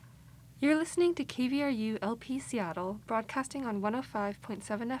You're listening to KVRU LP Seattle, broadcasting on 105.7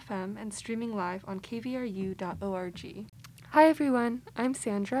 FM and streaming live on kvru.org. Hi everyone, I'm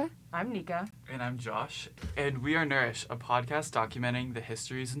Sandra. I'm Nica. And I'm Josh. And we are Nourish, a podcast documenting the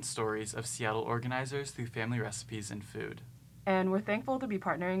histories and stories of Seattle organizers through family recipes and food. And we're thankful to be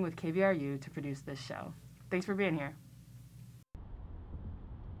partnering with KVRU to produce this show. Thanks for being here.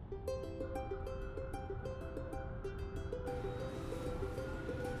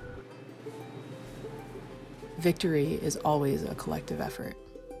 Victory is always a collective effort.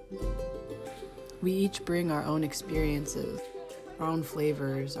 We each bring our own experiences, our own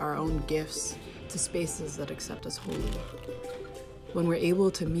flavors, our own gifts to spaces that accept us wholly. When we're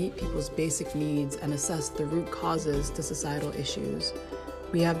able to meet people's basic needs and assess the root causes to societal issues,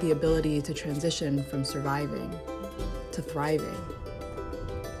 we have the ability to transition from surviving to thriving.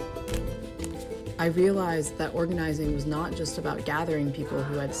 I realized that organizing was not just about gathering people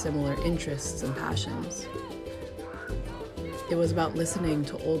who had similar interests and passions. It was about listening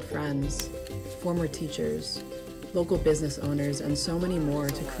to old friends, former teachers, local business owners, and so many more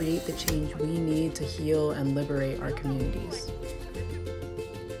to create the change we need to heal and liberate our communities.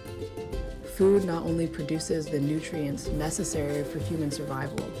 Food not only produces the nutrients necessary for human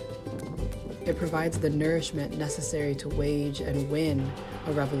survival, it provides the nourishment necessary to wage and win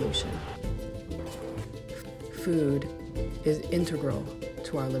a revolution. Food is integral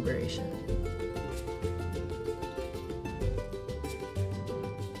to our liberation.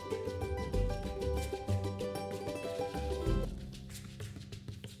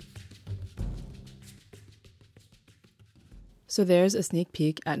 So there's a sneak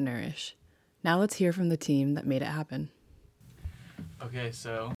peek at Nourish. Now let's hear from the team that made it happen. Okay,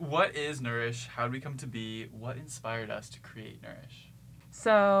 so what is Nourish? How did we come to be? What inspired us to create Nourish?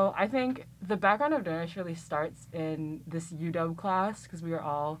 So I think the background of Nourish really starts in this UW class because we were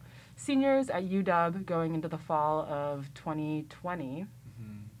all seniors at UW going into the fall of 2020.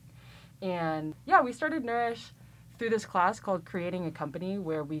 And yeah, we started Nourish through this class called Creating a Company,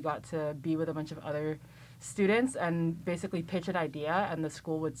 where we got to be with a bunch of other students and basically pitch an idea, and the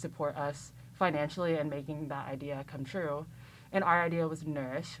school would support us financially in making that idea come true. And our idea was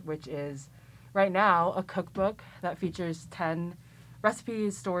Nourish, which is right now a cookbook that features 10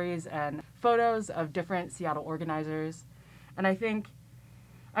 recipes, stories, and photos of different Seattle organizers. And I think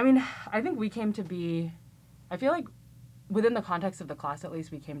we came to be, I feel like within the context of the class at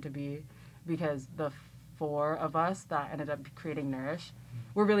least, we came to be because the four of us that ended up creating Nourish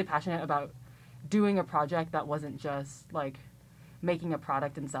were really passionate about doing a project that wasn't just like making a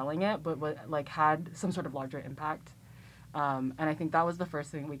product and selling it, but like had some sort of larger impact. And I think that was the first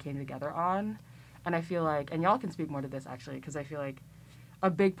thing we came together on. And I feel like, and y'all can speak more to this actually, because I feel like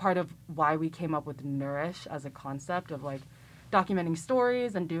a big part of why we came up with Nourish as a concept of like documenting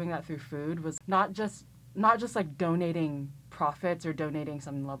stories and doing that through food was not just like donating profits or donating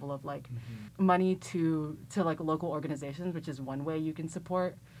some level of like money to like local organizations, which is one way you can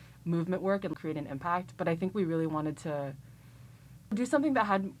support movement work and create an impact. But I think we really wanted to do something that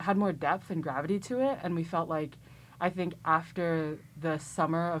had more depth and gravity to it. And we felt like, I think after the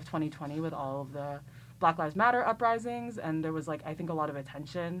summer of 2020 with all of the Black Lives Matter uprisings, and there was like, I think a lot of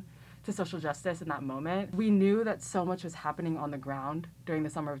attention to social justice in that moment, we knew that so much was happening on the ground during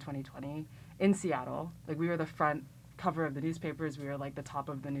the summer of 2020 in Seattle. Like we were the front cover of the newspapers. We were like the top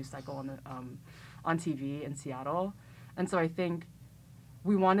of the news cycle on TV in Seattle. And so I think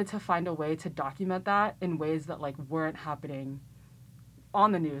we wanted to find a way to document that in ways that like weren't happening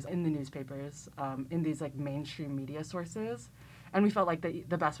on the news, in the newspapers, in these like mainstream media sources. And we felt like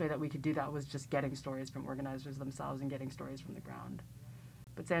the best way that we could do that was just getting stories from organizers themselves and getting stories from the ground.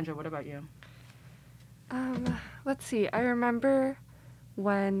 But Sandra, what about you? Let's see. I remember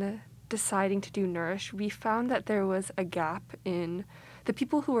when deciding to do Nourish, we found that there was a gap in the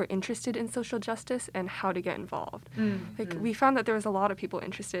people who were interested in social justice and how to get involved. We found that there was a lot of people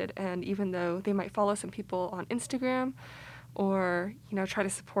interested, and even though they might follow some people on Instagram or, try to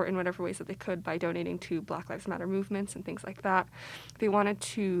support in whatever ways that they could by donating to Black Lives Matter movements and things like that, they wanted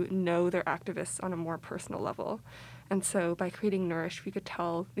to know their activists on a more personal level. And so by creating Nourish, we could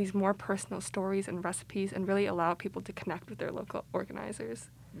tell these more personal stories and recipes and really allow people to connect with their local organizers.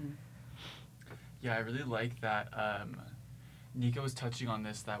 Yeah, I really like that Nica was touching on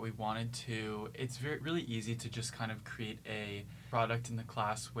this, that we wanted to, it's really easy to just kind of create a product in the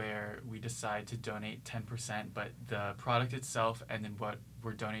class where we decide to donate 10%, but the product itself and then what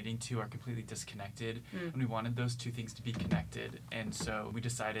we're donating to are completely disconnected. And we wanted those two things to be connected. And so we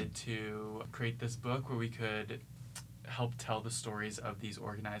decided to create this book where we could help tell the stories of these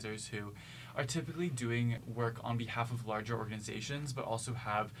organizers who are typically doing work on behalf of larger organizations, but also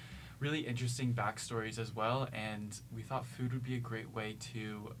have really interesting backstories as well, and we thought food would be a great way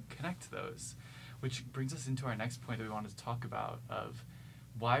to connect those, which brings us into our next point that we wanted to talk about, of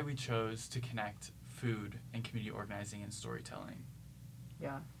why we chose to connect food and community organizing and storytelling.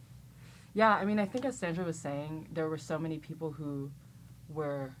 Yeah, I mean, I think as Sandra was saying, there were so many people who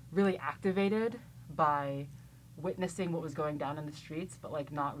were really activated by witnessing what was going down in the streets, but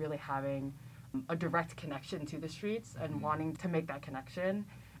like not really having a direct connection to the streets and wanting to make that connection.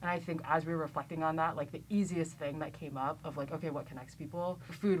 And I think as we were reflecting on that, like the easiest thing that came up of like, okay, what connects people?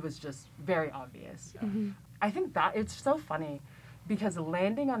 Food was just very obvious. Yeah. I think that it's so funny because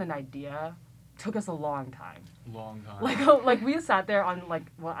landing on an idea took us a long time. Like we sat there on like,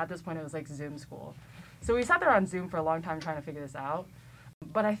 well, at this point it was like Zoom school. So we sat there on Zoom for a long time trying to figure this out.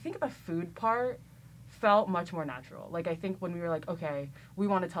 But I think the food part felt much more natural. Like I think when we were like, okay, we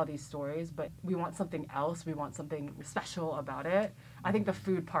want to tell these stories, but we want something else. We want something special about it. I think the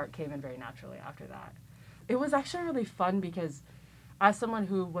food part came in very naturally after that. It was actually really fun because as someone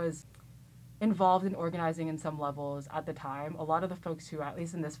who was involved in organizing in some levels at the time, a lot of the folks who, at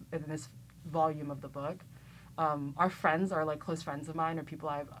least in this volume of the book, are friends, are like close friends of mine, or people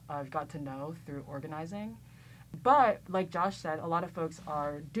I've got to know through organizing. But like Josh said, a lot of folks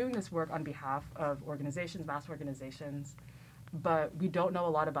are doing this work on behalf of organizations, mass organizations, but we don't know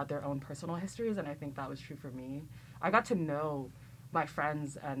a lot about their own personal histories, and I think that was true for me. I got to know my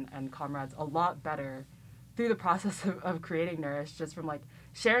friends and comrades a lot better through the process of creating Nourish, just from like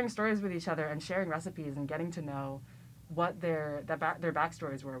sharing stories with each other and sharing recipes and getting to know what their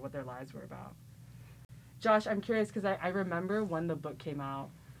backstories were, what their lives were about. Josh, I'm curious because I remember when the book came out,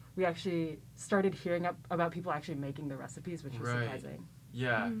 we actually started hearing about people actually making the recipes, which was surprising.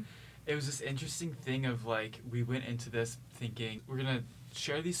 Yeah. It was this interesting thing of like, we went into this thinking we're going to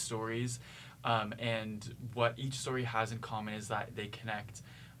share these stories, and what each story has in common is that they connect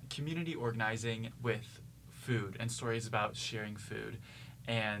community organizing with food and stories about sharing food.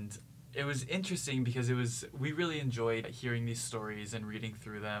 And it was interesting because we really enjoyed hearing these stories and reading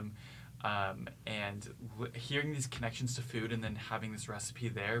through them, and hearing these connections to food and then having this recipe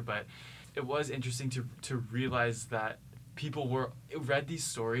there. But it was interesting to realize that people read these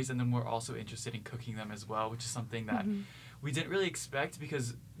stories and then were also interested in cooking them as well, which is something that we didn't really expect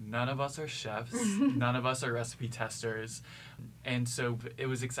because none of us are chefs, none of us are recipe testers. And so it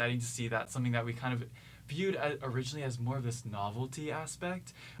was exciting to see that something that we kind of viewed originally as more of this novelty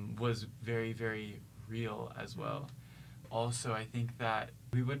aspect was very, very real as well. Also, I think that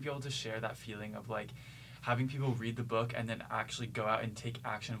we wouldn't be able to share that feeling of like having people read the book and then actually go out and take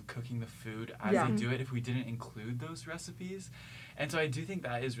action of cooking the food as they do it if we didn't include those recipes. And so I do think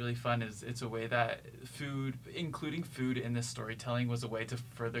that is really fun. It's a way that including food in this storytelling was a way to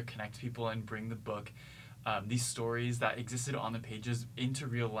further connect people and bring the book, these stories that existed on the pages, into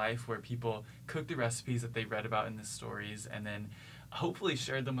real life, where people cooked the recipes that they read about in the stories and then hopefully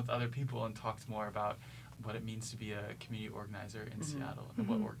shared them with other people and talked more about what it means to be a community organizer in Seattle and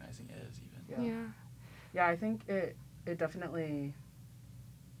what organizing is even. Yeah, I think it definitely,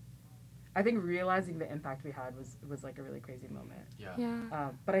 I think realizing the impact we had was like a really crazy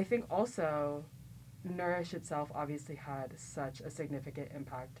moment. But I think also Nourish itself obviously had such a significant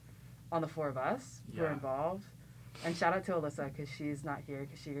impact on the four of us who were involved. And shout out to Alyssa because she's not here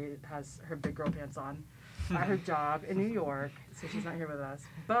because she has her big girl pants on at her job in New York, so she's not here with us.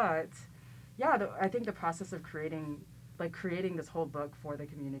 But yeah, I think the process of creating this whole book for the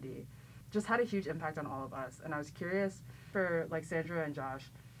community just had a huge impact on all of us. And I was curious for like Sandra and Josh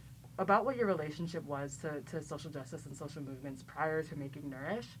about what your relationship was to social justice and social movements prior to making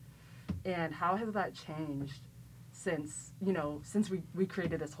Nourish, and how has that changed since we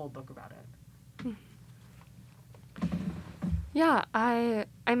created this whole book about it. Yeah, I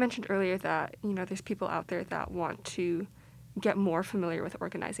mentioned earlier that, there's people out there that want to get more familiar with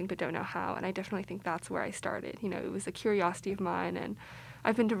organizing but don't know how, and I definitely think that's where I started. It was a curiosity of mine, and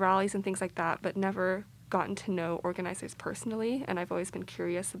I've been to rallies and things like that, but never gotten to know organizers personally, and I've always been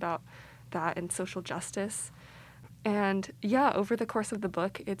curious about that and social justice. And yeah, over the course of the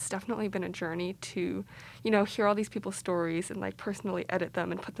book, it's definitely been a journey to, hear all these people's stories and like personally edit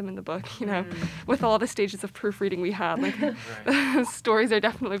them and put them in the book, with all the stages of proofreading we had. Like the stories are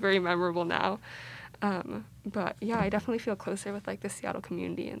definitely very memorable now. But yeah, I definitely feel closer with like the Seattle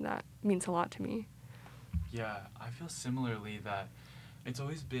community, and that means a lot to me. Yeah, I feel similarly that it's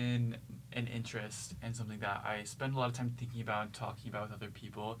always been an interest and something that I spend a lot of time thinking about and talking about with other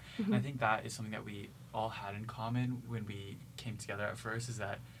people. And I think that is something that we all had in common when we came together at first, is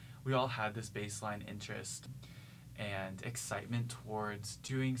that we all had this baseline interest and excitement towards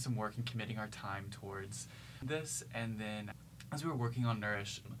doing some work and committing our time towards this. And then as we were working on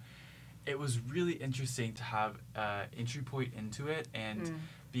Nourish, it was really interesting to have an entry point into it and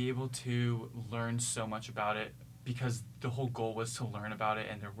be able to learn so much about it, because the whole goal was to learn about it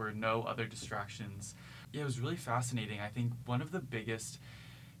and there were no other distractions. Yeah, it was really fascinating. I think one of the biggest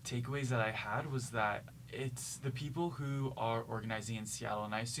takeaways that I had was that it's the people who are organizing in Seattle,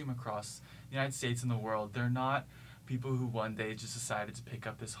 and I assume across the United States and the world, they're not people who one day just decided to pick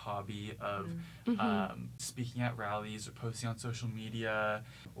up this hobby of speaking at rallies or posting on social media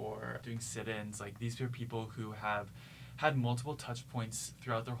or doing sit-ins. Like, these are people who have had multiple touch points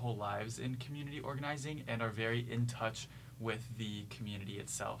throughout their whole lives in community organizing and are very in touch with the community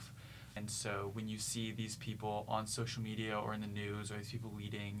itself. And so when you see these people on social media or in the news, or these people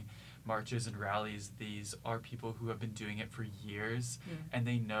leading marches and rallies, these are people who have been doing it for years, and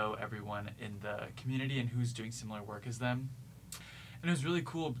they know everyone in the community and who's doing similar work as them. And it was really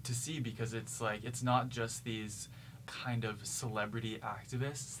cool to see, because it's like, it's not just these kind of celebrity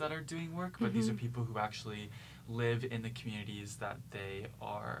activists that are doing work, but these are people who actually live in the communities that they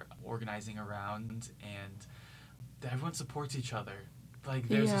are organizing around, and everyone supports each other. Like,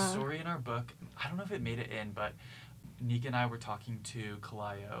 there's a story in our book, I don't know if it made it in, but Nica and I were talking to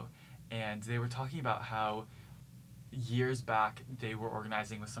Kalayo, and they were talking about how years back they were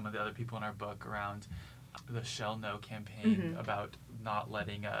organizing with some of the other people in our book around the Shell No campaign, about not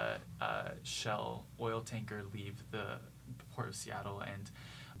letting a Shell oil tanker leave the port of Seattle, and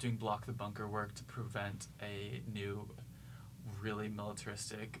doing block the bunker work to prevent a new, really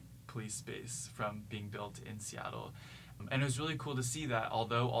militaristic police base from being built in Seattle. And it was really cool to see that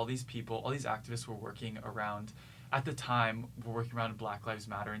although all these people, all these activists were working around, at the time, were working around Black Lives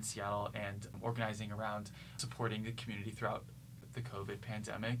Matter in Seattle and organizing around supporting the community throughout the COVID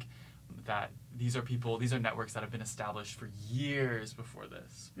pandemic, that these are people, these are networks that have been established for years before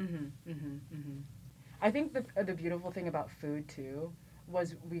this. I think the beautiful thing about food, too,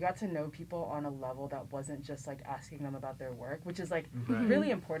 was we got to know people on a level that wasn't just, like, asking them about their work, which is, like, really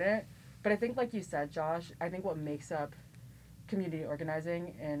important. But I think, like you said, Josh, I think what makes up community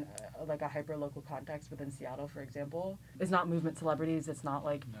organizing in like a hyper-local context within Seattle, for example, is not movement celebrities. It's not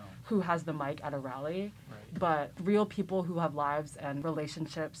like who has the mic at a rally, but real people who have lives and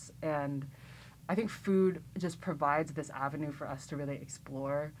relationships. And I think food just provides this avenue for us to really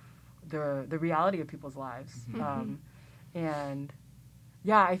explore the reality of people's lives. And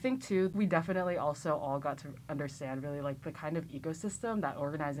yeah, I think too, we definitely also all got to understand really like the kind of ecosystem that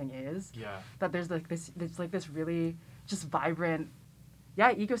organizing is. That there's this really just vibrant,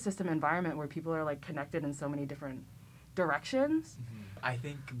 ecosystem environment where people are like connected in so many different directions. I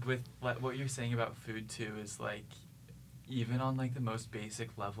think with what you're saying about food too is like, even on like the most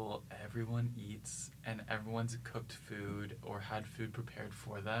basic level, everyone eats and everyone's cooked food or had food prepared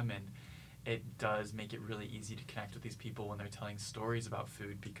for them, and it does make it really easy to connect with these people when they're telling stories about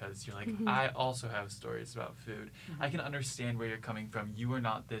food, because you're like, I also have stories about food. I can understand where you're coming from. You are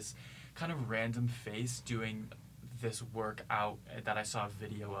not this kind of random face doing this work out that I saw a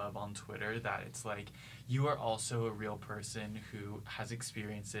video of on Twitter, that it's like, you are also a real person who has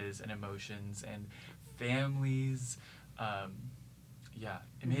experiences and emotions and families. I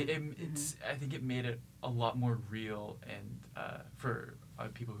think it made it a lot more real and for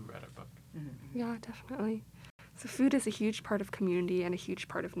people who read our book. Yeah, definitely. So food is a huge part of community and a huge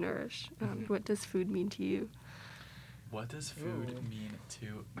part of Nourish. What does food mean to you? What does food mean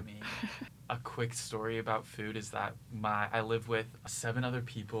to me? A quick story about food is that I live with 7 other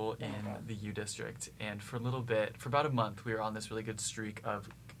people in the U District, and for about a month, we were on this really good streak of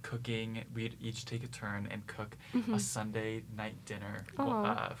cooking. We'd each take a turn and cook a Sunday night dinner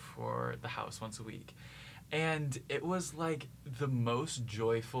for the house once a week. And it was like the most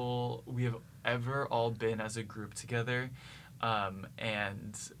joyful we have ever all been as a group together,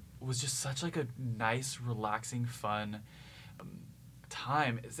 and was just such like a nice, relaxing, fun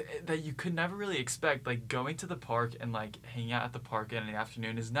time that you could never really expect. Like, going to the park and like hanging out at the park in the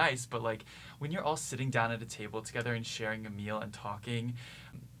afternoon is nice, but like when you're all sitting down at a table together and sharing a meal and talking,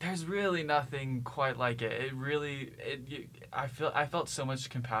 there's really nothing quite like it. I felt so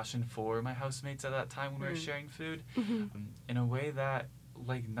much compassion for my housemates at that time when we were sharing food, in a way that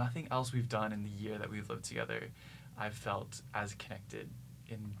like nothing else we've done in the year that we've lived together. I've felt as connected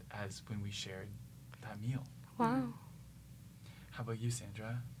as when we shared that meal. Wow. How about you,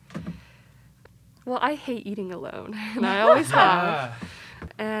 Sandra? Well, I hate eating alone, and I always have.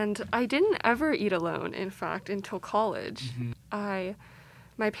 And I didn't ever eat alone, in fact, until college.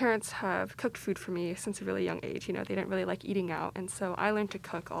 My parents have cooked food for me since a really young age. You know, they didn't really like eating out, and so I learned to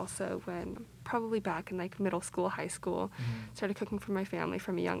cook also when probably back in like middle school, high school. Started cooking for my family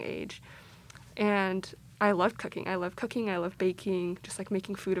from a young age. And I loved cooking. I love baking, just like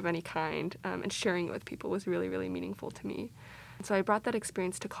making food of any kind, and sharing it with people was really, really meaningful to me. So I brought that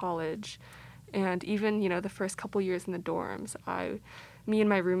experience to college, and even, the first couple years in the dorms, me and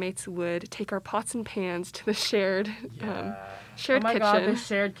my roommates would take our pots and pans to the shared kitchen. Oh my God, the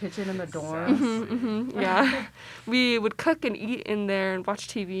shared kitchen in the dorms. Yeah. We would cook and eat in there and watch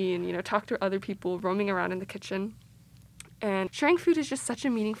TV and, talk to other people roaming around in the kitchen. And sharing food is just such a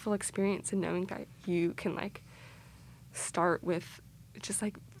meaningful experience, and knowing that you can, start with just,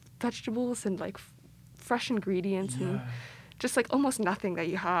 vegetables and, fresh ingredients and just, almost nothing that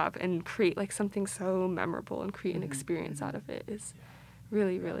you have, and create, something so memorable and create an experience out of it is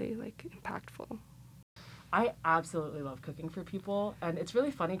really, really, impactful. I absolutely love cooking for people, and it's really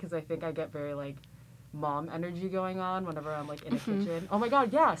funny because I think I get very, mom energy going on whenever I'm, in a kitchen. Oh, my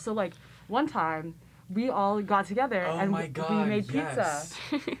God, yeah. So, one time, we all got together and we made pizza.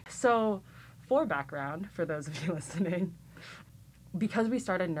 So, for background, for those of you listening, because we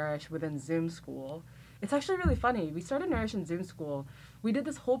started Nourish within Zoom school, it's actually really funny. We started Nourish in Zoom school. We did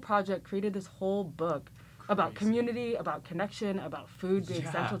this whole project, created this whole book about community, about connection, about food being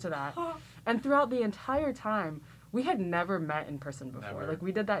central to that. And throughout the entire time, we had never met in person before. Never.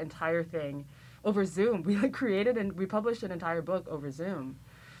 We did that entire thing over Zoom. We created and we published an entire book over Zoom.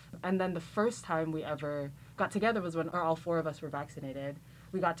 And then the first time we ever got together was when all four of us were vaccinated.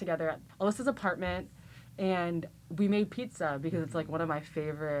 We got together at Alyssa's apartment, and we made pizza because it's one of my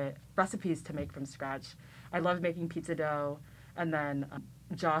favorite recipes to make from scratch. I love making pizza dough, and then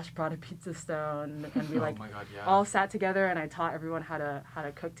Josh brought a pizza stone, and we all sat together, and I taught everyone how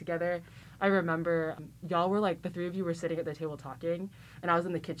to cook together. I remember y'all were the three of you were sitting at the table talking, and I was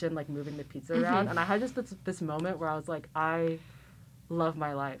in the kitchen moving the pizza around, and I had just this moment where I was I love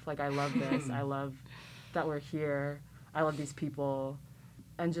my life. I love this. I love that we're here. I love these people.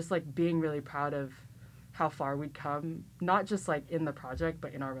 And just being really proud of how far we'd come, not just in the project,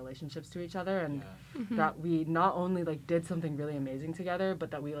 but in our relationships to each other. And that we not only did something really amazing together, but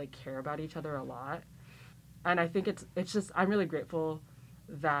that we care about each other a lot. And I think it's just, I'm really grateful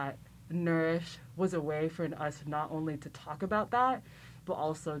that Nourish was a way for us not only to talk about that, but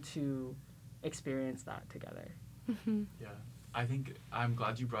also to experience that together. Yeah. I think I'm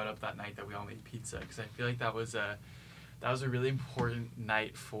glad you brought up that night that we all made pizza, because I feel that was a really important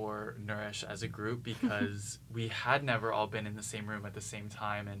night for Nourish as a group, because we had never all been in the same room at the same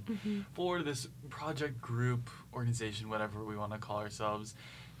time, and for this project group organization, whatever we want to call ourselves,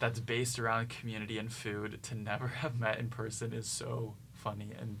 that's based around community and food, to never have met in person is so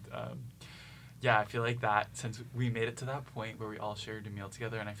funny. And I feel that since we made it to that point where we all shared a meal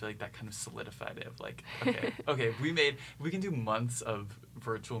together, and I feel that kind of solidified it of okay, we can do months of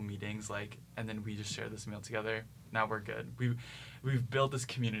virtual meetings, and then we just share this meal together. Now we're good. We've built this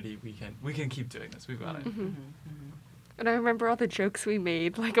community. We can keep doing this. We've got it. And I remember all the jokes we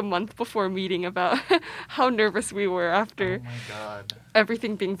made a month before meeting about how nervous we were after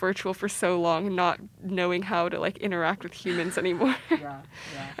everything being virtual for so long and not knowing how to interact with humans anymore.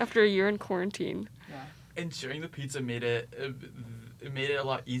 After a year in quarantine. And sharing the pizza made it a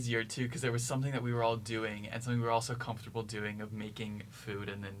lot easier too, because there was something that we were all doing and something we were also comfortable doing, of making food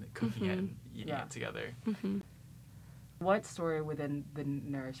and then cooking it and eating it together. What story within the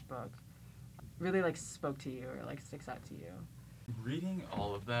Nourish book really spoke to you or sticks out to you? Reading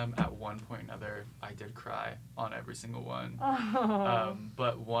all of them, at one point or another, I did cry on every single one.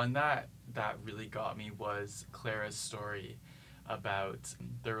 But one that really got me was Clara's story about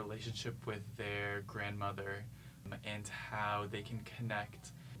their relationship with their grandmother, and how they can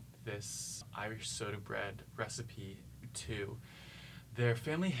connect this Irish soda bread recipe to their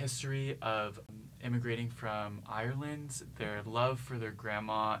family history of immigrating from Ireland, their love for their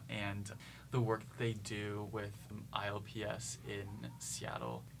grandma, and the work that they do with ILPS in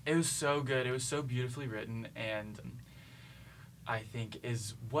Seattle. It was so good. It was so beautifully written, and I think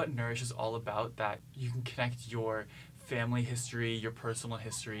is what Nourish is all about, that you can connect your family history, your personal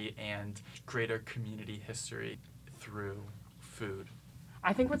history, and greater community history through food.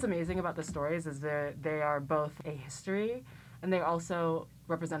 I think what's amazing about the stories is they are both a history, and they're also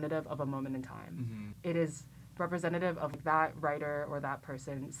representative of a moment in time. It is representative of that writer or that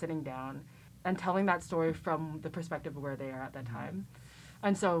person sitting down and telling that story from the perspective of where they are at that time.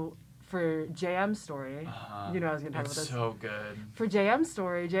 And so for JM's story, I was going to talk about this. It's so good. For JM's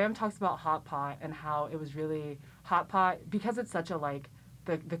story, JM talks about hot pot and how it was really hot pot, because it's such a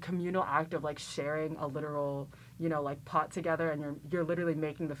the communal act of sharing a literal, like pot together, and you're literally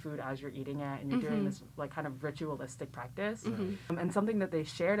making the food as you're eating it, and you're doing this like kind of ritualistic practice. And something that they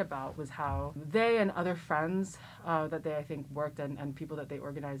shared about was how they and other friends that they, I think, worked and people that they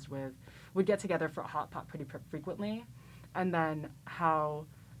organized with would get together for a hot pot pretty frequently, and then how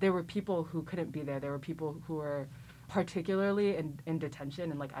there were people who couldn't be there. There were people who were particularly in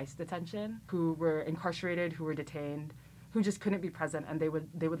detention, in like ICE detention, who were incarcerated, who were detained, who just couldn't be present, and they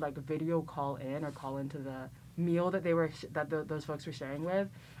would like video call in or call into the meal that those folks were sharing with.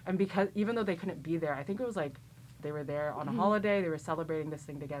 And because even though they couldn't be there, I think it was like they were there on a holiday, they were celebrating this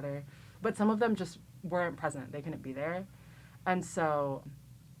thing together, but some of them just weren't present. They couldn't be there. And so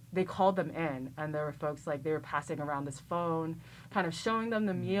they called them in, and there were folks like they were passing around this phone, kind of showing them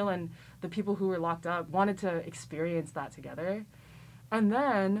the meal, and the people who were locked up wanted to experience that together. And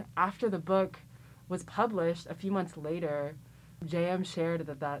then after the book was published, a few months later, JM shared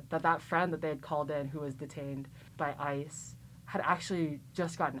that friend that they had called in who was detained by ICE had actually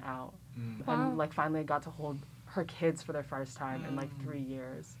just gotten out and like finally got to hold her kids for their first time in like 3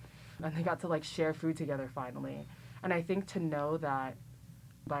 years. And they got to like share food together finally. And I think to know that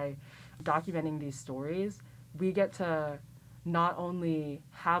by documenting these stories, we get to not only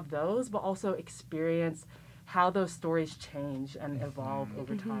have those, but also experience how those stories change and evolve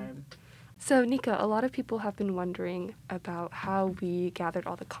over time. So, Nica, a lot of people have been wondering about how we gathered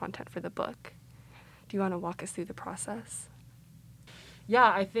all the content for the book. Do you want to walk us through the process?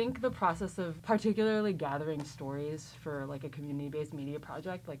 Yeah, I think the process of particularly gathering stories for like a community-based media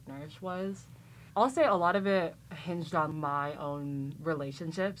project like Nourish was, I'll say a lot of it hinged on my own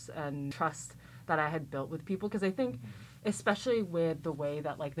relationships and trust that I had built with people. Because I think, especially with the way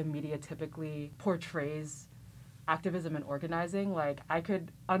that like the media typically portrays activism and organizing, like I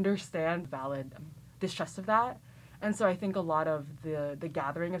could understand valid distrust of that. And so I think a lot of the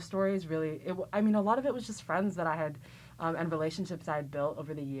gathering of stories really, a lot of it was just friends that I had and relationships I had built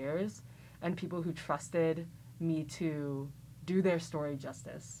over the years, and people who trusted me to do their story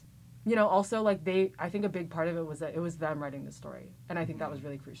justice. Also like I think a big part of it was that it was them writing the story. And I think that was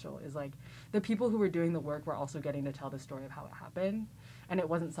really crucial, is like the people who were doing the work were also getting to tell the story of how it happened. And it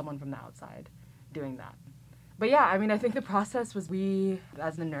wasn't someone from the outside doing that. But yeah, I think the process was we,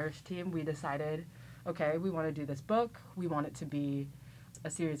 as the Nourish team, we decided, okay, we want to do this book. We want it to be a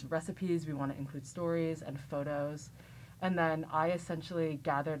series of recipes. We want to include stories and photos. And then I essentially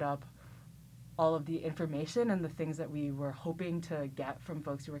gathered up all of the information and the things that we were hoping to get from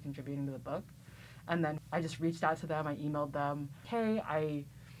folks who were contributing to the book. And then I just reached out to them. I emailed them, hey, I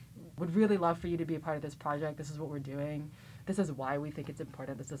would really love for you to be a part of this project. This is what we're doing. This is why we think it's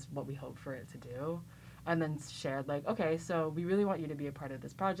important. This is what we hope for it to do. And then shared like, okay, so we really want you to be a part of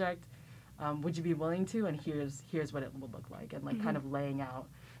this project. Would you be willing to? And here's what it would look like. And like kind of laying out,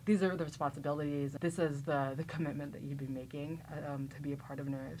 these are the responsibilities. This is the commitment that you'd be making to be a part of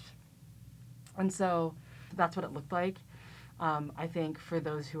Nourish. And so that's what it looked like. I think for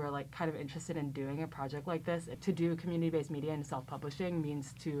those who are like kind of interested in doing a project like this, to do community-based media and self-publishing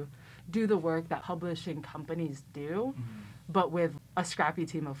means to do the work that publishing companies do, but with a scrappy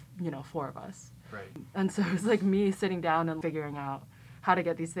team of, 4 of us. Right. And so it was like me sitting down and figuring out how to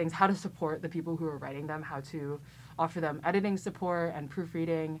get these things, how to support the people who are writing them, how to offer them editing support and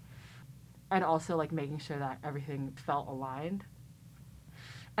proofreading, and also like making sure that everything felt aligned.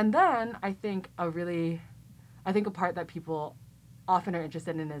 And then I think a part that people often are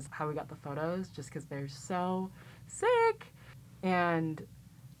interested in is how we got the photos, just because they're so sick. And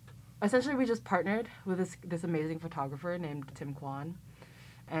essentially we just partnered with this amazing photographer named Tim Kwan.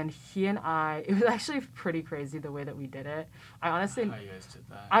 And he and it was actually pretty crazy the way that we did it. I honestly, how you guys did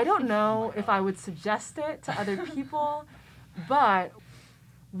that. I don't know if I would suggest it to other people, but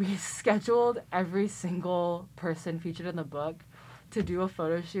we scheduled every single person featured in the book to do a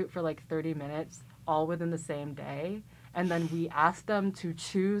photo shoot for like 30 minutes, all within the same day. And then we asked them to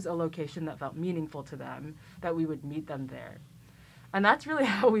choose a location that felt meaningful to them, that we would meet them there. And that's really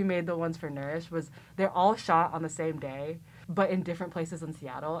how we made the ones for Nourish, was they're all shot on the same day, but in different places in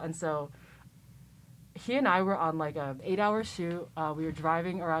Seattle. And so he and I were on like a 8-hour shoot. We were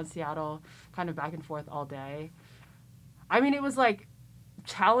driving around Seattle, kind of back and forth all day. It was like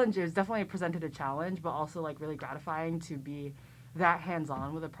challenge. It was definitely presented a challenge, but also like really gratifying to be that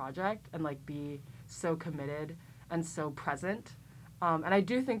hands-on with a project and like be so committed and so present. And I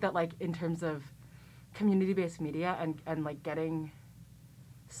do think that like in terms of community-based media and like getting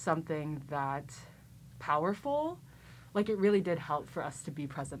something that powerful, like it really did help for us to be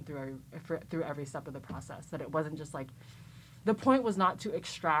present through every step of the process. That it wasn't just like, the point was not to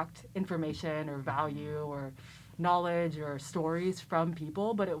extract information or value or knowledge or stories from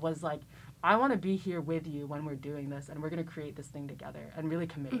people, but it was like I want to be here with you when we're doing this, and we're going to create this thing together, and really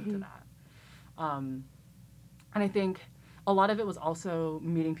committing to that. And I think a lot of it was also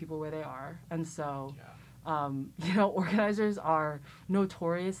meeting people where they are. And so, organizers are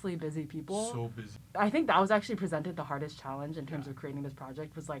notoriously busy people. So busy. I think that was actually presented the hardest challenge in terms of creating this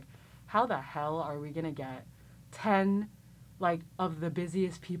project, was like, how the hell are we going to get 10 of the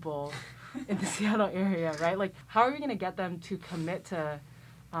busiest people in the Seattle area, right? Like, how are we going to get them to commit to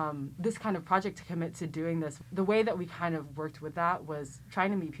this kind of project, to commit to doing this? The way that we kind of worked with that was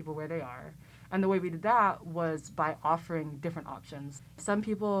trying to meet people where they are. And the way we did that was by offering different options. Some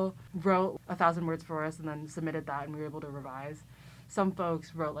people wrote 1,000 words for us and then submitted that, and we were able to revise. Some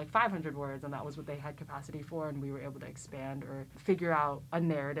folks wrote 500 words, and that was what they had capacity for, and we were able to expand or figure out a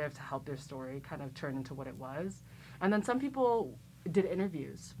narrative to help their story kind of turn into what it was. And then some people did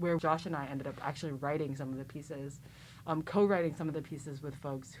interviews where Josh and I ended up actually writing some of the pieces, co-writing some of the pieces with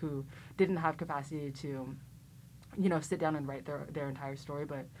folks who didn't have capacity to sit down and write their entire story,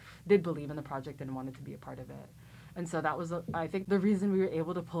 but did believe in the project and wanted to be a part of it. And so that was, I think, the reason we were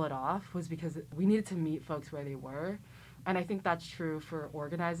able to pull it off was because we needed to meet folks where they were. And I think that's true for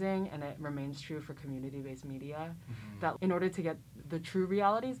organizing, and it remains true for community-based media, that in order to get the true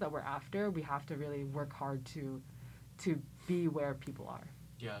realities that we're after, we have to really work hard to be where people are.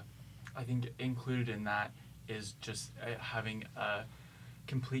 Yeah. I think included in that is just having a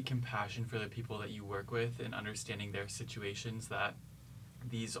complete compassion for the people that you work with and understanding their situations, that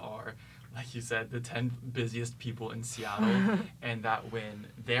these are, like you said, the 10 busiest people in Seattle, and that when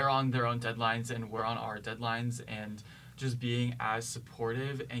they're on their own deadlines and we're on our deadlines, and just being as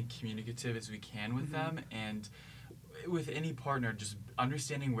supportive and communicative as we can with them, and with any partner, just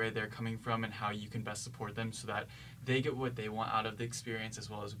understanding where they're coming from and how you can best support them so that they get what they want out of the experience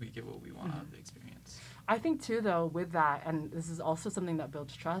as well as we get what we want out of the experience. I think too, though, with that, and this is also something that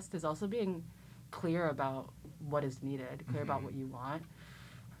builds trust, is also being clear about what is needed, clear about what you want.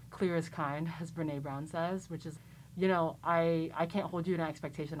 Clear is kind, as Brene Brown says, which is, I can't hold you to an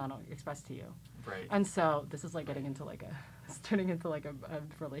expectation I don't express to you. Right. And so this is getting into it's turning into a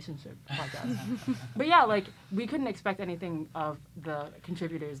relationship podcast. But yeah, we couldn't expect anything of the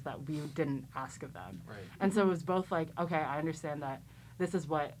contributors that we didn't ask of them. Right. And so it was both okay, I understand that this is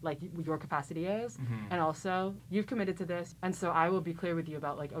what your capacity is, and also you've committed to this, and so I will be clear with you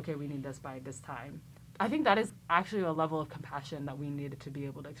about okay, we need this by this time. I think that is actually a level of compassion that we needed to be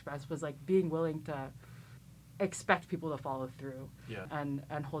able to express, was being willing to expect people to follow through,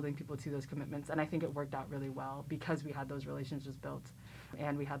 and holding people to those commitments. And I think it worked out really well because we had those relationships built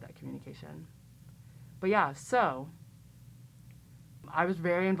and we had that communication. But yeah, so I was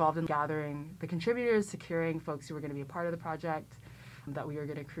very involved in gathering the contributors, securing folks who were going to be a part of the project that we were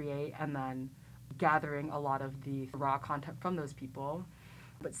going to create, and then gathering a lot of the raw content from those people.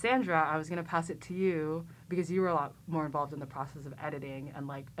 But Sandra, I was going to pass it to you because you were a lot more involved in the process of editing and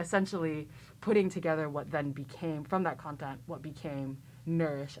essentially putting together what then became, from that content, what became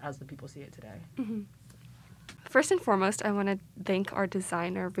Nourish as the people see it today. Mm-hmm. First and foremost, I want to thank our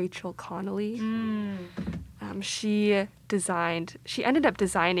designer, Rachel Connolly. She ended up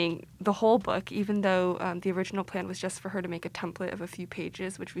designing the whole book, even though the original plan was just for her to make a template of a few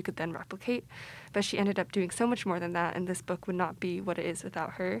pages, which we could then replicate. But she ended up doing so much more than that, and this book would not be what it is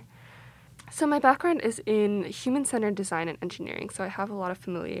without her. So my background is in human-centered design and engineering, so I have a lot of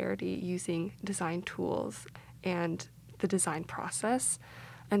familiarity using design tools and the design process.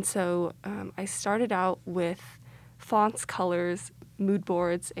 And so I started out with fonts, colors, mood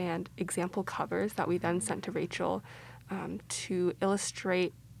boards, and example covers that we then sent to Rachel to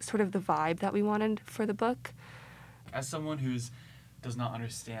illustrate sort of the vibe that we wanted for the book. As someone who does not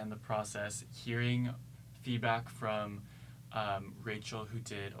understand the process, hearing feedback from Rachel, who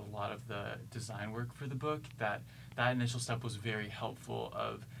did a lot of the design work for the book, that initial step was very helpful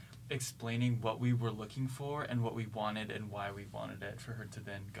of explaining what we were looking for and what we wanted and why we wanted it, for her to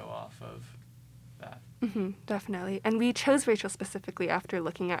then go off of that. Mm-hmm, definitely. And we chose Rachel specifically after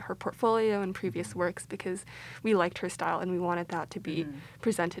looking at her portfolio and previous works because we liked her style and we wanted that to be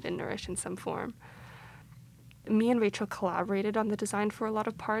presented in Nourish in some form. Me and Rachel collaborated on the design for a lot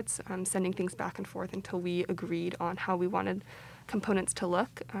of parts, sending things back and forth until we agreed on how we wanted components to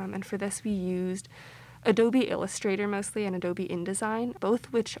look. And for this, we used Adobe Illustrator mostly and Adobe InDesign,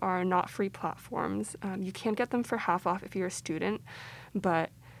 both which are not free platforms. You can get them for half off if you're a student,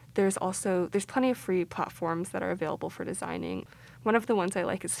 but there's plenty of free platforms that are available for designing. One of the ones I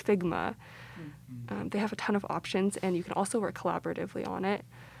like is Figma. They have a ton of options, and you can also work collaboratively on it.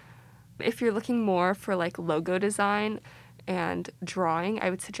 If you're looking more for logo design and drawing, I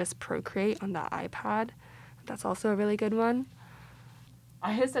would suggest Procreate on the iPad. That's also a really good one.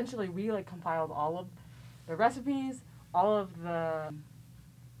 we like compiled all of the recipes, all of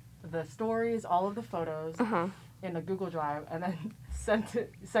the stories, all of the photos in a Google Drive, and then sent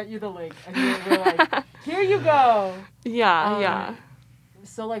you the link, and we were like, here you go. Yeah.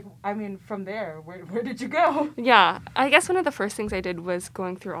 So, like, I mean, from there, where did you go? Yeah, I guess one of the first things I did was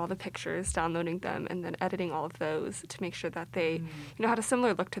going through all the pictures, downloading them, and then editing all of those to make sure that they, had a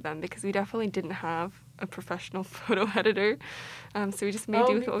similar look to them, because we definitely didn't have a professional photo editor. So we just made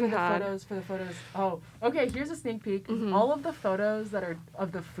do with what we had. For the photos. Oh, okay, here's a sneak peek. All of the photos that are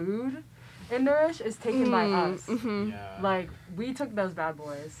of the food in Nourish is taken by us. Yeah. Like, we took those bad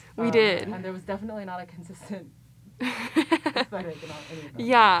boys. We did. And there was definitely not a consistent aesthetic in any of them.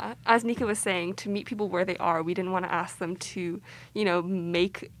 Yeah, as Nica was saying, to meet people where they are, we didn't want to ask them to,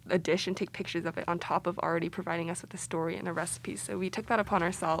 make a dish and take pictures of it on top of already providing us with a story and a recipe. So we took that upon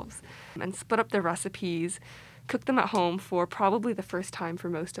ourselves and split up the recipes, cooked them at home for probably the first time for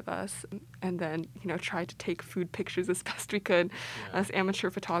most of us, and then, tried to take food pictures as best we could as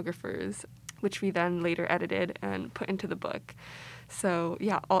amateur photographers, which we then later edited and put into the book. So,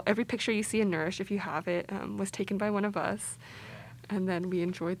 every picture you see in Nourish, if you have it, was taken by one of us. Yeah. And then we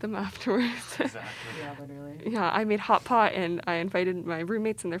enjoyed them afterwards. Exactly. Yeah, literally. Yeah, I made hot pot, and I invited my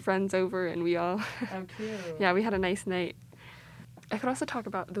roommates and their friends over, and we all... Oh, cute. Yeah, we had a nice night. I could also talk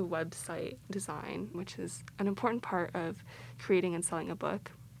about the website design, which is an important part of creating and selling a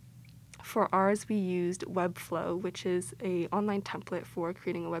book. For ours, we used Webflow, which is an online template for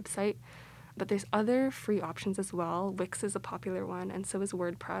creating a website. But there's other free options as well. Wix is a popular one, and so is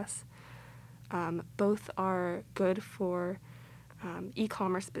WordPress. Both are good for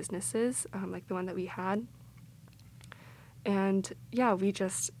e-commerce businesses, like the one that we had. And we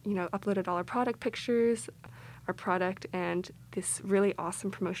just, uploaded all our product pictures, our product, and this really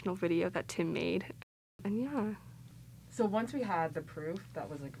awesome promotional video that Tim made. And So once we had the proof that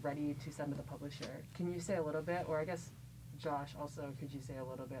was like ready to send to the publisher, can you say a little bit, or I guess Josh also, could you say a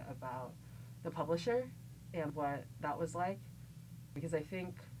little bit about the publisher and what that was like? Because I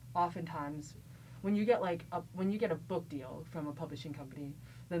think oftentimes when you get a book deal from a publishing company,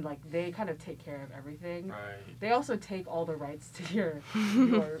 then like they kind of take care of everything. Right. They also take all the rights to your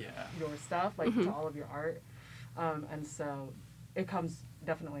stuff, like to all of your art, and so it comes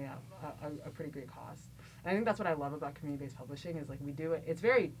definitely at a pretty great cost. And I think that's what I love about community-based publishing is like we do it. It's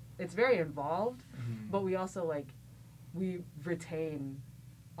very involved, but we also we retain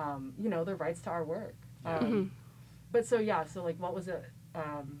the rights to our work. But so like what was it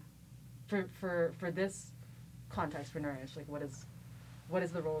for this context for Nourish? Like what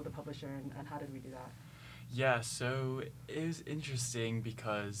is the role of the publisher and how did we do that? Yeah, so it was interesting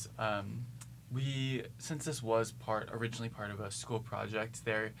because since this was originally part of a school project,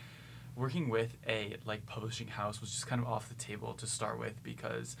 they're working with a publishing house was just kind of off the table to start with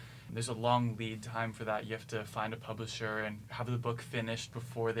because there's a long lead time for that. You have to find a publisher and have the book finished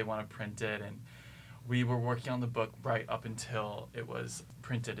before they want to print it. And we were working on the book right up until it was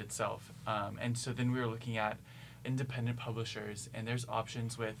printed itself. And so then we were looking at independent publishers, and there's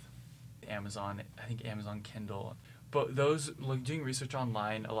options with Amazon, I think Amazon Kindle. But those, doing research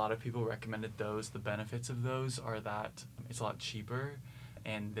online, a lot of people recommended those. The benefits of those are that it's a lot cheaper,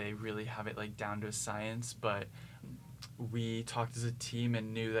 and they really have it down to a science. But we talked as a team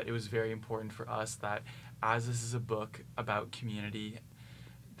and knew that it was very important for us that as this is a book about community,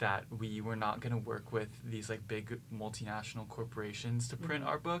 that we were not going to work with these big multinational corporations to print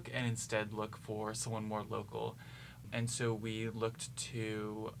our book and instead look for someone more local. And so we looked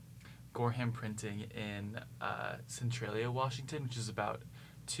to Gorham Printing in Centralia, Washington, which is about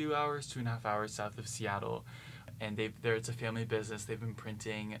 2.5 hours south of Seattle. And it's a family business. They've been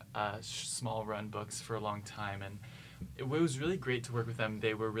printing small run books for a long time. And it was really great to work with them.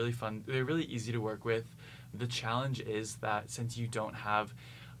 They were really fun. They're really easy to work with. The challenge is that since you don't have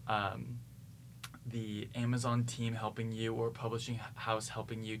the Amazon team helping you or publishing house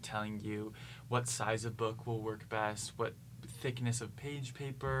helping you, telling you what size of book will work best, what thickness of page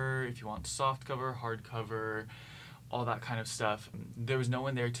paper, if you want soft cover, hard cover, all that kind of stuff. There was no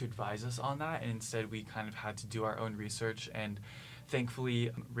one there to advise us on that, and instead we kind of had to do our own research. And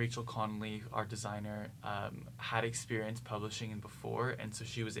thankfully, Rachel Connolly, our designer, had experience publishing before, and so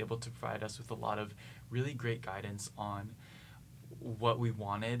she was able to provide us with a lot of really great guidance on what we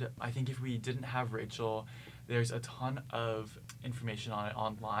wanted. I think if we didn't have Rachel, there's a ton of information on it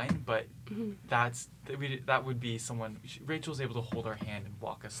online, but that would be someone. Rachel's able to hold our hand and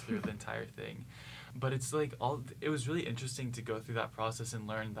walk us through the entire thing. But it's it was really interesting to go through that process and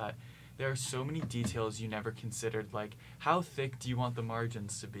learn that there are so many details you never considered, like how thick do you want the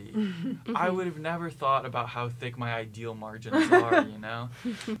margins to be? I would have never thought about how thick my ideal margins are, you know?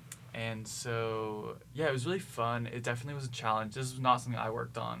 And so, yeah, it was really fun. It definitely was a challenge. This was not something I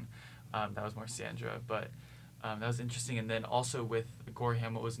worked on. That was more Sandra, but that was interesting. And then also with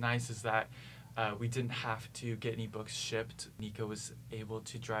Gorham, what was nice is that we didn't have to get any books shipped. Nica was able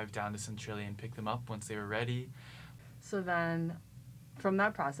to drive down to Centralia and pick them up once they were ready. So then from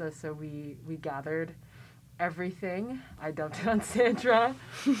that process, so we gathered everything. I dumped it on Sandra.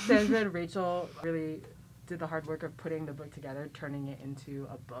 Sandra and Rachel really did the hard work of putting the book together, turning it into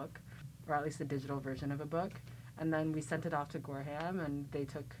a book, or at least a digital version of a book. And then we sent it off to Gorham, and they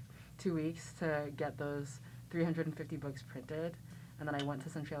took 2 weeks to get those 350 books printed. And then I went to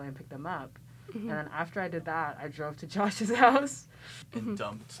Centralia and picked them up. And then after I did that, I drove to Josh's house. And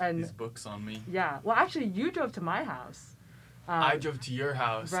dumped these books on me. Yeah. Well, actually, you drove to my house. I drove to your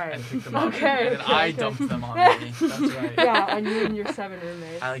house right. and picked them up. Okay, and then I dumped them on me. That's right. Yeah, on you and your 7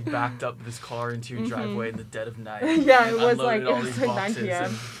 roommates. I backed up this car into your driveway in the dead of night. Yeah, it was unloaded like all these 9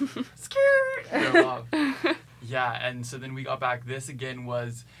 p.m. Drove off. Yeah, and so then we got back. This again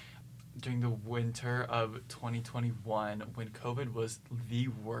was during the winter of 2021 when COVID was the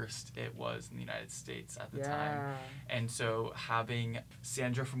worst it was in the United States at the time. And so having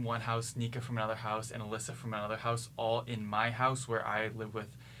Sandra from one house, Nica from another house, and Alyssa from another house all in my house where I live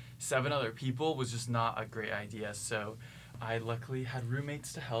with 7 other people was just not a great idea. So I luckily had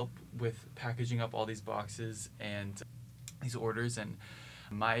roommates to help with packaging up all these boxes and these orders. And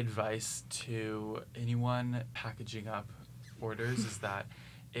my advice to anyone packaging up orders is that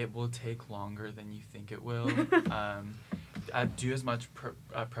it will take longer than you think it will. Do as much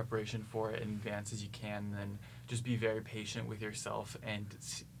preparation for it in advance as you can, and then just be very patient with yourself and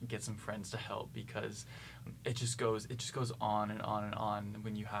get some friends to help, because it just goes on and on and on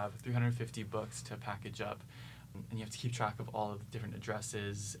when you have 350 books to package up, and you have to keep track of all of the different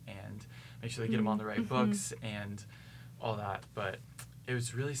addresses and make sure they get them on the right books and all that. But it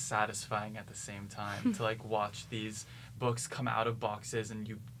was really satisfying at the same time to like watch these books come out of boxes, and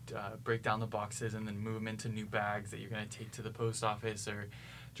you break down the boxes and then move them into new bags that you're going to take to the post office or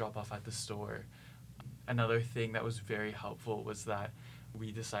drop off at the store. Another thing that was very helpful was that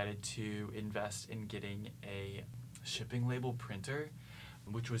we decided to invest in getting a shipping label printer,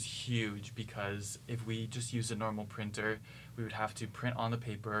 which was huge, because if we just used a normal printer, we would have to print on the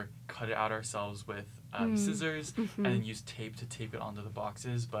paper, cut it out ourselves with scissors, and then use tape to tape it onto the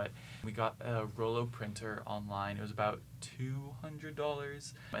boxes. But we got a Rollo printer online. It was about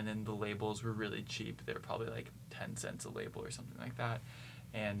 $200, and then the labels were really cheap. They were probably like 10 cents a label or something like that.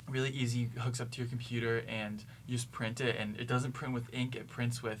 And really easy, hooks up to your computer, and you just print it. And it doesn't print with ink, it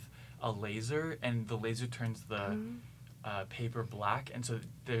prints with a laser, and the laser turns the paper black, and so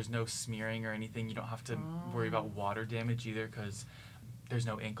there's no smearing or anything. You don't have to worry about water damage either, because there's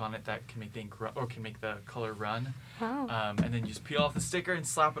no ink on it that can make the ink or can make the color run. Wow. And then you just peel off the sticker and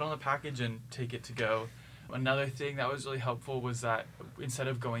slap it on the package and take it to go. Another thing that was really helpful was that instead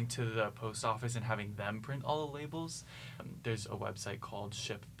of going to the post office and having them print all the labels, there's a website called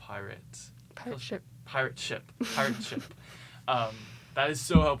Pirate Ship. That is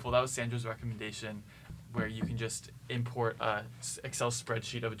so helpful. That was Sandra's recommendation, where you can just import a Excel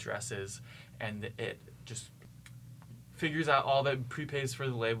spreadsheet of addresses, and it just figures out all that, prepays for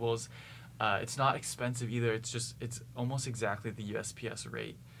the labels. It's not expensive either. It's almost exactly the USPS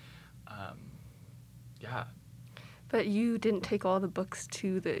rate. Yeah. But you didn't take all the books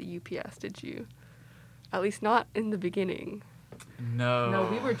to the UPS, did you? At least not in the beginning. No,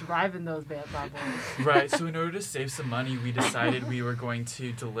 we were driving those bad boys. Right, so in order to save some money, we decided we were going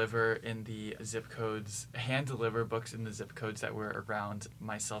to deliver in the zip codes, hand deliver books in the zip codes that were around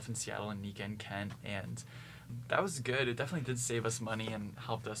myself in Seattle and Nica and Kent, and that was good. It definitely did save us money and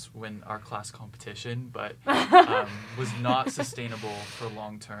helped us win our class competition, but was not sustainable for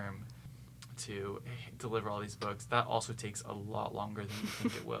long term to deliver all these books. That also takes a lot longer than you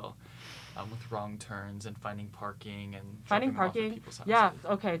think it will. With wrong turns and finding parking and finding dropping parking. Off at people's houses. Yeah,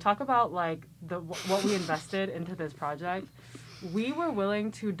 okay. Talk about like what we invested into this project. We were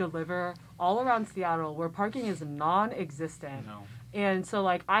willing to deliver all around Seattle where parking is non-existent. No. And so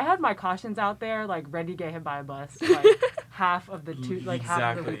like I had my cautions out there, like ready to get hit by a bus. Like half of the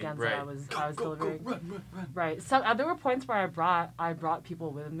half of the weekends right. that I was delivering. Run. Right. So there were points where I brought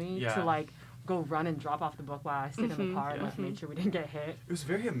people with me to like go run and drop off the book while I stayed in the car and like made sure we didn't get hit. It was a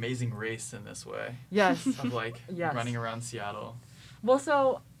very amazing race in this way. Yes. Of like running around Seattle. Well,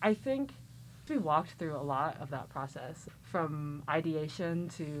 so I think we walked through a lot of that process, from ideation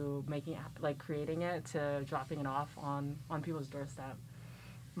to making, like creating it, to dropping it off on people's doorstep.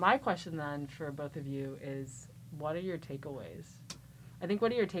 My question then for both of you is, what are your takeaways? I think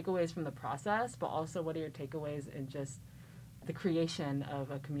what are your takeaways from the process, but also what are your takeaways in just the creation of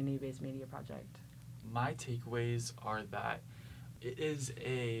a community-based media project? My takeaways are that it is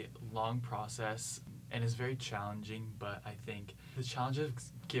a long process and is very challenging, but I think the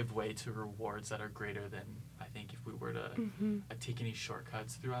challenges give way to rewards that are greater than, I think, if we were to take any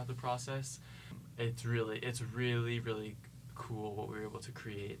shortcuts throughout the process. It's really, really cool what we were able to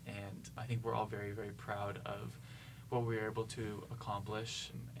create, and I think we're all very, very proud of what we were able to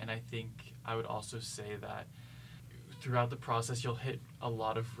accomplish. And I think I would also say that throughout the process you'll hit a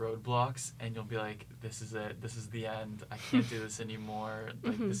lot of roadblocks and you'll be like, this is it, this is the end, I can't do this anymore,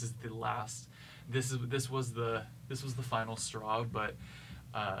 like this is the last, this was the final straw. But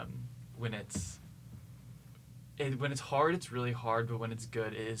when it's hard, it's really hard, but when it's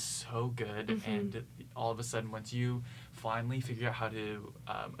good, it is so good. And all of a sudden, once you finally figure out how to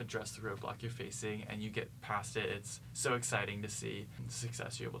address the roadblock you're facing and you get past it, it's so exciting to see the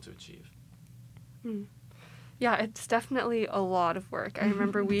success you're able to achieve. Yeah, it's definitely a lot of work. I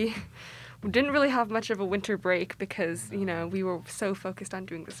remember we didn't really have much of a winter break because, we were so focused on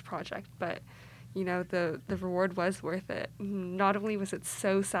doing this project, but the reward was worth it. Not only was it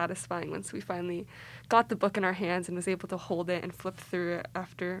so satisfying once we finally got the book in our hands and was able to hold it and flip through it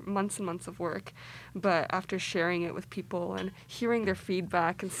after months and months of work, but after sharing it with people and hearing their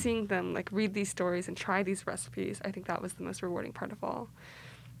feedback and seeing them read these stories and try these recipes, I think that was the most rewarding part of all.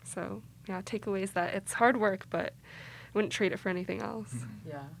 So yeah, takeaways that it's hard work, but I wouldn't trade it for anything else.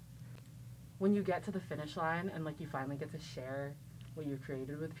 Yeah. When you get to the finish line and you finally get to share what you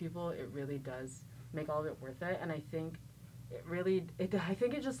created with people, it really does make all of it worth it. And I think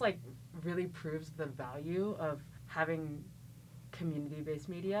it just really proves the value of having community-based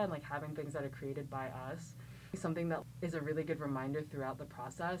media and having things that are created by us. Something that is a really good reminder throughout the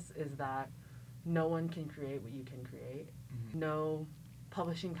process is that no one can create what you can create. No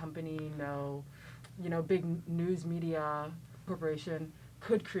publishing company, no big news media corporation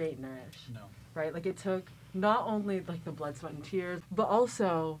could create Nourish. No. Right? It took not only the blood, sweat, and tears, but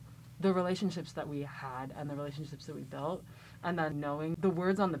also the relationships that we had and the relationships that we built, and then knowing the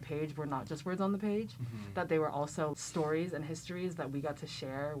words on the page were not just words on the page, that they were also stories and histories that we got to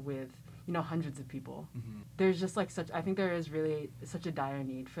share with hundreds of people. There's just I think there is really such a dire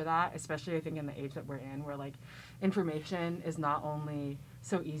need for that, especially I think in the age that we're in, where information is not only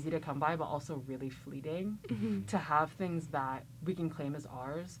so easy to come by but also really fleeting. To have things that we can claim as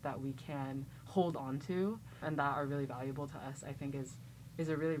ours, that we can hold on to, and that are really valuable to us, I think is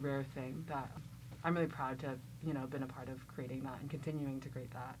a really rare thing that I'm really proud to have been a part of creating that and continuing to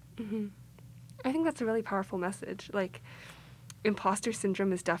create that. I think that's a really powerful message. Imposter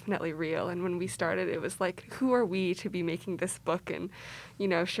syndrome is definitely real, and when we started, it was who are we to be making this book and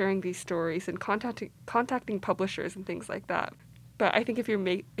sharing these stories and contacting publishers and things like that. But I think if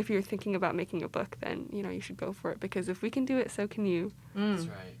you're thinking about making a book, then you should go for it, because if we can do it, so can you. That's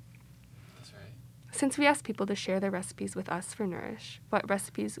right. Since we asked people to share their recipes with us for Nourish, what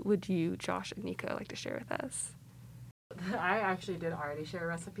recipes would you, Josh, and Nica like to share with us? I actually did already share a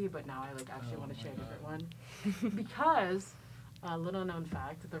recipe, but now I actually want to share a different one. Because, little known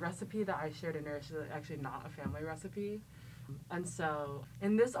fact, the recipe that I shared in Nourish is actually not a family recipe. And so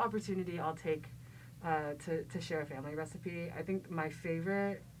in this opportunity, I'll take to share a family recipe. I think my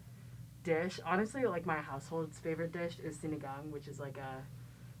favorite dish, honestly, my household's favorite dish is sinigang, which is a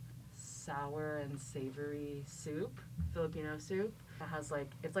sour and savory soup, Filipino soup. It has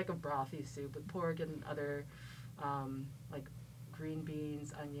it's a brothy soup with pork and other green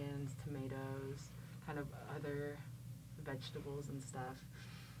beans, onions, tomatoes, kind of other vegetables and stuff.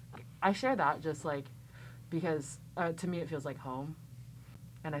 I share that just because to me it feels like home,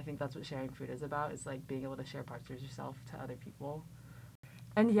 and I think that's what sharing food is about, is being able to share parts of yourself to other people.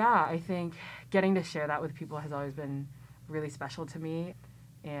 And yeah, I think getting to share that with people has always been really special to me,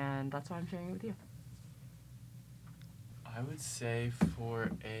 and that's why I'm sharing it with you. I would say for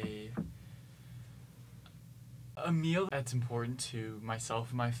a meal that's important to myself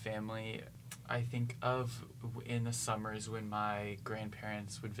and my family, I think of in the summers when my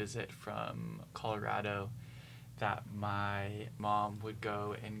grandparents would visit from Colorado, that my mom would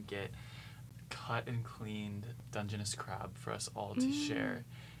go and get cut and cleaned Dungeness crab for us all to share.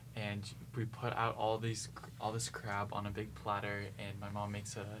 And we put out all this crab on a big platter, and my mom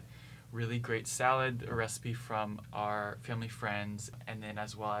makes a really great salad, a recipe from our family friends, and then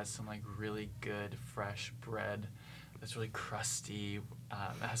as well as some really good fresh bread that's really crusty.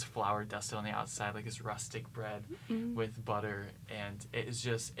 It has flour dusted on the outside, this rustic bread with butter, and it's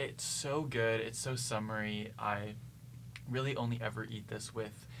so good. It's so summery. I really only ever eat this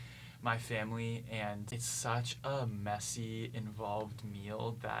with my family, and it's such a messy, involved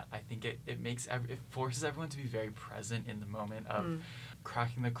meal that I think it forces everyone to be very present in the moment of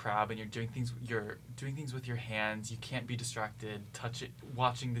cracking the crab, and you're doing things with your hands. You can't be distracted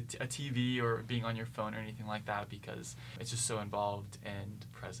watching a TV or being on your phone or anything like that, because it's just so involved and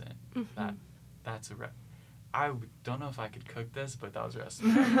present. That's I don't know if I could cook this, but that was a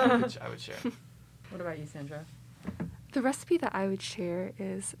recipe I would share. What about you, Sandra? The recipe that I would share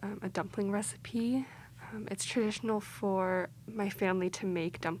is a dumpling recipe. It's traditional for my family to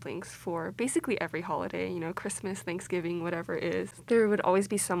make dumplings for basically every holiday, Christmas, Thanksgiving, whatever it is. There would always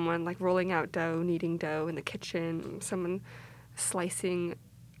be someone like rolling out dough, kneading dough in the kitchen, someone slicing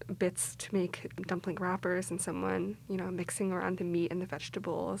bits to make dumpling wrappers, and someone, mixing around the meat and the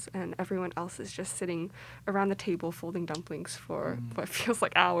vegetables, and everyone else is just sitting around the table folding dumplings for what feels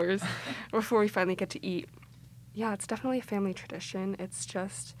like hours before we finally get to eat. Yeah, it's definitely a family tradition. It's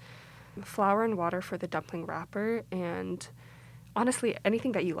just flour and water for the dumpling wrapper, and honestly,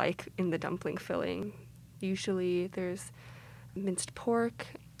 anything that you like in the dumpling filling. Usually there's minced pork,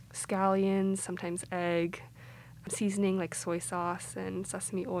 scallions, sometimes egg, seasoning like soy sauce and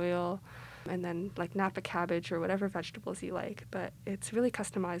sesame oil, and then like Napa cabbage or whatever vegetables you like. But it's really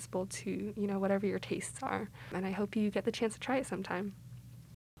customizable to, whatever your tastes are. And I hope you get the chance to try it sometime.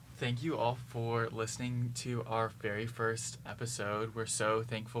 Thank you all for listening to our very first episode. We're so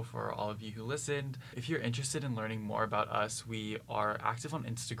thankful for all of you who listened. If you're interested in learning more about us, we are active on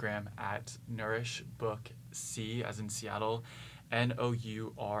Instagram at Nourish Bookse, as in Seattle,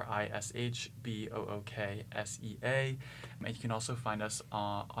 NOURISHBOOKSEA. And you can also find us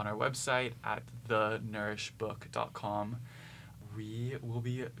on our website at thenourishbook.com. We will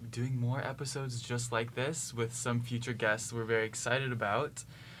be doing more episodes just like this with some future guests we're very excited about.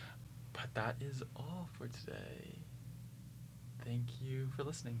 But that is all for today. Thank you for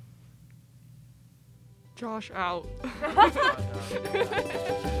listening. Josh out. Josh out.